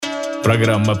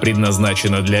Программа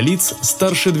предназначена для лиц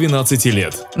старше 12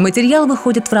 лет. Материал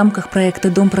выходит в рамках проекта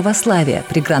 «Дом Православия»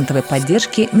 при грантовой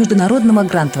поддержке Международного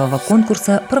грантового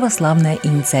конкурса «Православная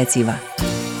инициатива».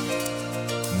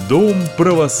 Дом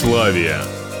Православия.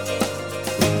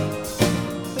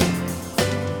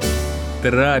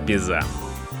 Трапеза.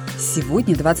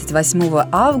 Сегодня, 28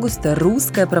 августа,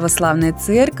 Русская Православная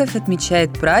Церковь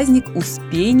отмечает праздник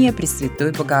Успения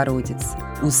Пресвятой Богородицы.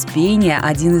 Успение –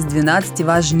 один из 12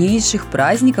 важнейших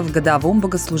праздников в годовом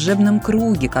богослужебном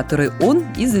круге, который он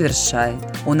и завершает.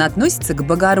 Он относится к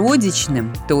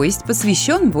Богородичным, то есть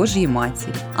посвящен Божьей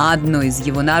Матери. А одно из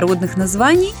его народных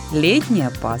названий –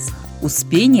 летняя Пасха.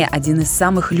 Успение – один из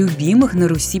самых любимых на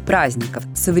Руси праздников.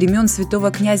 Со времен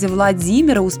святого князя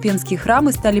Владимира успенские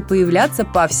храмы стали появляться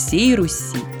по всей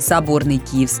Руси. Соборный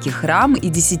Киевский храм и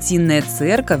Десятинная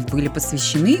церковь были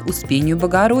посвящены Успению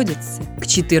Богородицы. К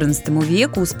XIV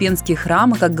веку успенские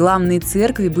храмы, как главные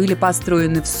церкви, были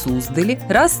построены в Суздале,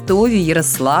 Ростове,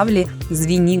 Ярославле,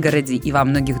 Звенигороде и во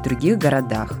многих других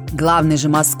городах. Главный же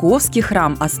московский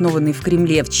храм, основанный в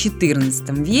Кремле в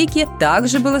XIV веке,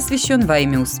 также был освящен во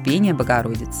имя Успения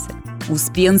Богородицы.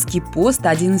 Успенский пост –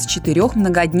 один из 4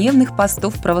 многодневных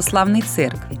постов православной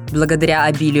церкви. Благодаря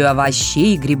обилию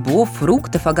овощей, грибов,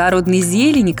 фруктов, огородной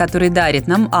зелени, которые дарит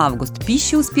нам август,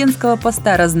 пища Успенского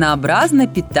поста разнообразна,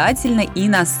 питательна и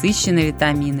насыщена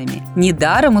витаминами.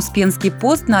 Недаром Успенский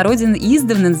пост народен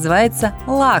издавна называется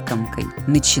лакомкой.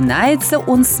 Начинается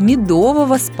он с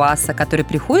медового спаса, который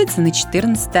приходится на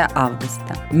 14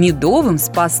 августа. Медовым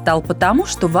спас стал потому,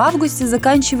 что в августе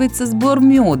заканчивается сбор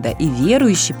меда, и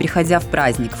верующие, приходя в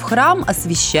праздник в храм,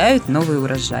 освящают новый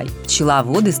урожай.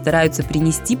 Пчеловоды стараются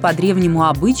принести по древнему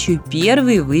обычаю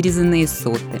первые вырезанные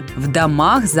соты. В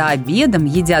домах за обедом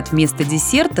едят вместо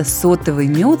десерта сотовый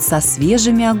мед со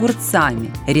свежими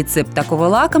огурцами. Рецепт такого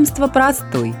лакомства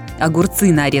простой.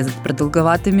 Огурцы нарезать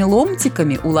продолговатыми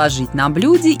ломтиками, уложить на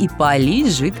блюде и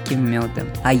полить жидким медом.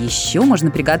 А еще можно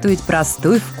приготовить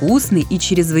простой, вкусный и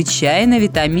чрезвычайно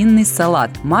витаминный салат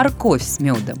 – морковь с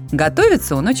медом.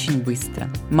 Готовится он очень быстро.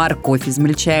 Морковь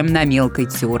измельчаем на мелкой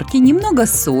терке, немного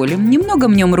солим, немного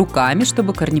мнем руками,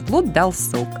 чтобы корнеплод дал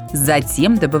сок.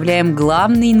 Затем добавляем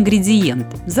главный ингредиент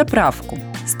 – заправку.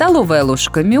 Столовая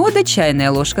ложка меда,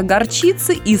 чайная ложка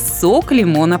горчицы и сок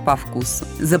лимона по вкусу.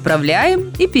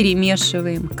 Заправляем и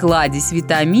перемешиваем. Кладезь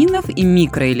витаминов и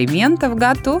микроэлементов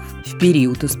готов. В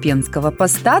период Успенского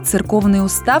поста церковный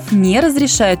устав не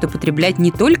разрешает употреблять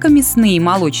не только мясные и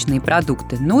молочные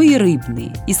продукты, но и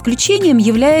рыбные. Исключением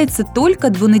является только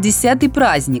 12-й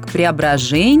праздник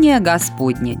Преображения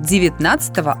Господня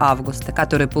 19 августа,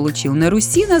 который получил на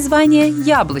Руси название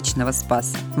Яблочного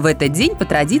Спаса. В этот день по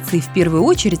традиции в первую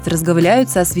очередь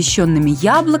разговляются освященными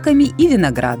яблоками и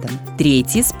виноградом.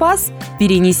 Третий спас –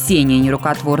 перенесение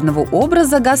нерукотворного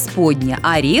образа Господня,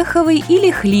 ореховый или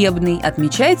хлебный,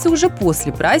 отмечается уже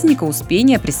после праздника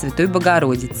Успения Пресвятой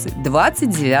Богородицы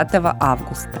 29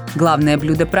 августа. Главное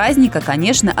блюдо праздника,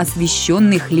 конечно,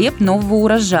 освященный хлеб нового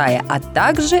урожая, а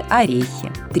также орехи.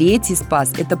 Третий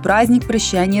спас – это праздник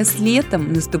прощания с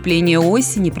летом, наступление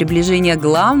осени, приближение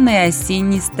главной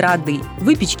осенней страды,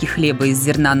 выпечки хлеба из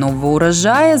зерна нового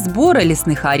урожая, сбора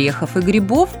лесных орехов и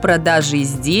грибов, продажи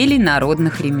изделий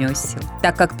народных ремесел.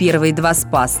 Так как первые 2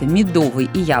 спаса, медовый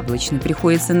и яблочный,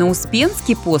 приходятся на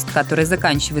Успенский пост, который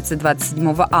заканчивается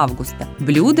 27 августа,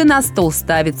 блюдо на стол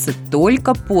ставится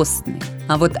только постный.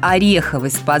 А вот ореховый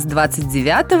спас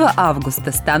 29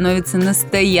 августа становится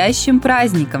настоящим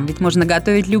праздником, ведь можно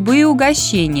готовить любые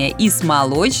угощения и с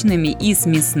молочными, и с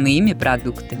мясными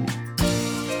продуктами.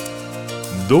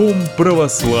 Дом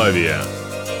Православия.